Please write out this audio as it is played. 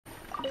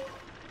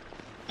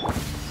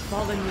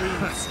fallen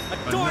leaves,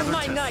 adorn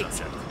my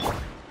night!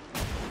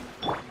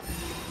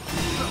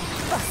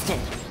 Busted.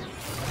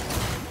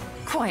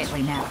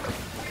 Quietly now.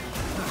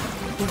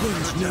 The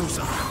wind knows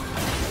it.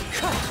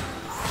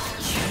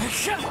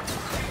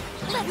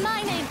 Let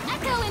my name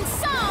echo in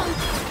song!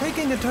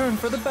 Taking a turn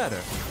for the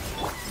better.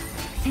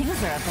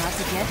 Things are about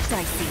to get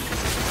dicey.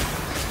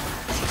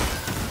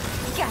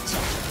 Gotcha.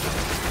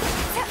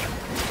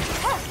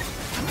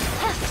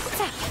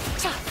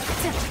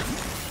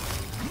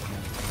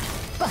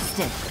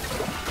 Busted.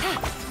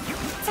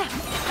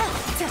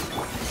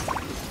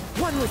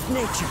 One with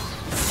nature.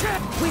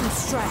 Wind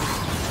strike.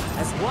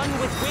 As one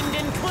with wind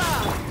and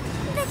cloud.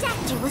 The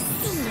doctor was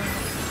sealed.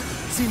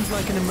 Seems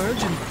like an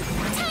emergent.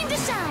 Time to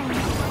shine!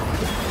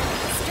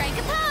 Strike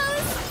a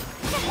pose!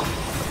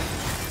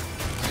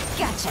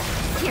 Gotcha.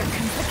 Here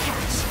comes the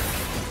catch.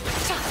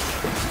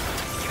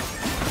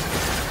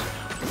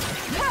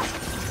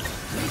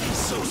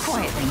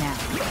 Quietly now.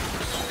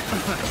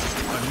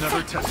 I've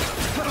never tested.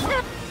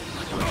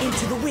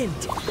 Into the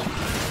wind.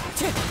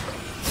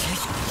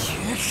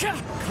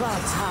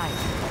 Clouds high.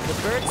 The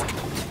birds...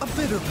 A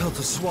bitter pill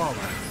to swallow.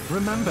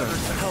 Remember,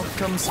 health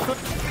comes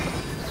first.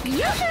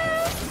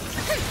 Yoo-hoo!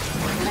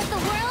 Let the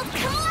world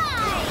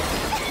collide!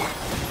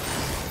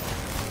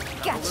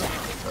 Gotcha.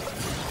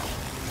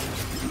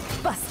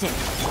 Busted.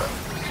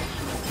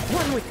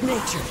 One with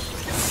nature.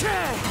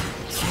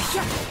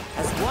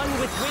 As one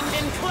with wind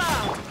and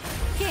cloud.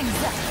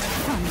 Game's up.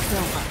 Fun's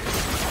over.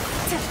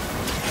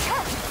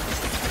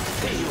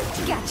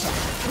 Gotcha.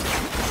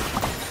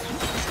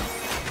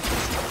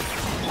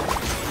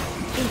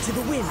 Into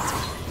the wind.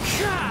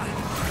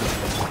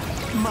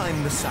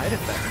 Mind the side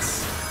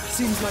effects.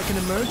 Seems like an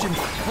emergent.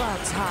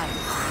 Clouds high.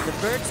 The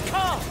birds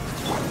call.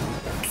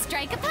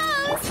 Strike a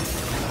pose!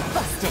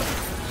 Busted.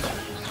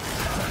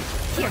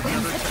 Here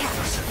comes the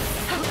catch.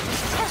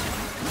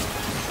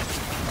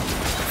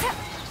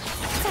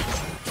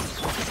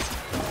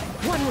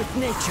 One with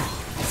nature.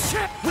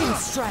 Wind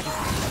strike.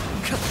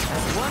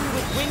 As one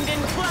with wind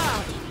and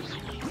cloud.